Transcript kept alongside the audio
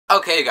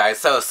Okay, you guys,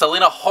 so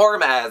Selena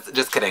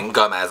just kidding,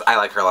 Gomez, I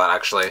like her a lot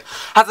actually,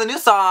 has a new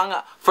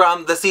song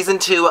from the season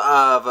 2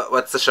 of,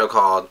 what's the show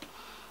called?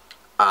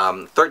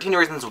 13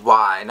 Reasons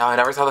Why. Now, I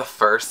never saw the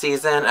first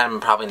season, and I'm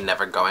probably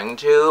never going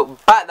to,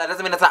 but that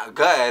doesn't mean it's not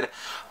good,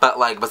 but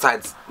like,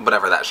 besides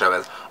whatever that show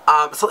is.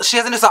 So she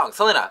has a new song,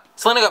 Selena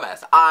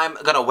Gomez. I'm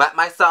gonna wet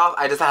myself.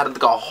 I just had to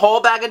go a whole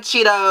bag of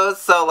Cheetos,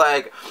 so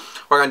like,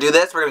 we're gonna do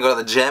this, we're gonna go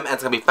to the gym, and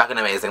it's gonna be fucking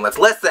amazing. Let's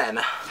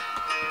listen!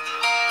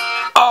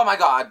 Oh my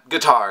god,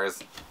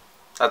 guitars.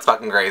 That's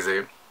fucking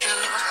crazy.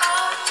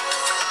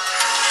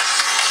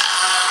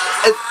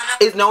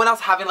 Is no one else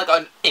having like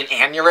an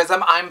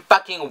aneurysm? I'm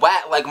fucking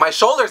wet, like my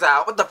shoulder's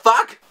out. What the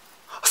fuck?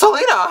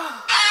 Selena!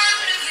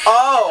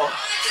 Oh!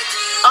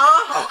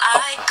 Oh!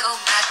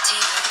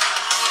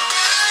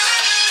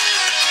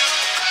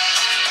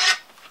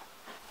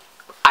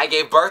 I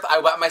gave birth, I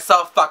wet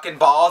myself, fucking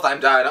balls, I'm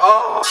done.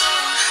 Oh!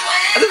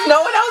 Does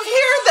no one else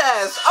hear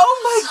this? Oh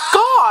my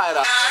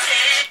god!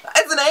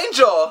 It's an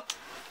angel!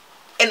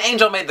 An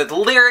angel made the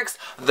lyrics,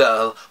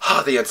 the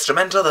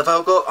instrumental, the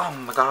vocal, oh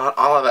my god,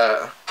 all of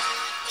it.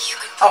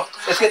 Oh,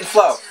 it's getting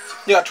slow.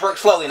 You gotta twerk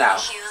slowly now.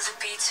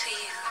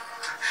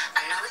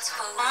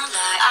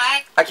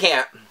 I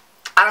can't.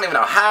 I don't even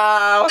know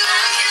how.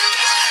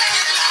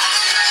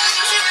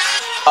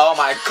 Oh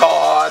my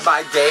god,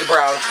 my gay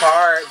brown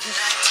heart.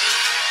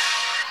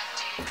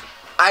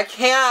 I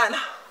can't.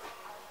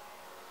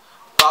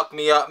 Fuck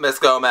me up, Miss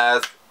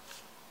Gomez.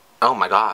 Oh my god.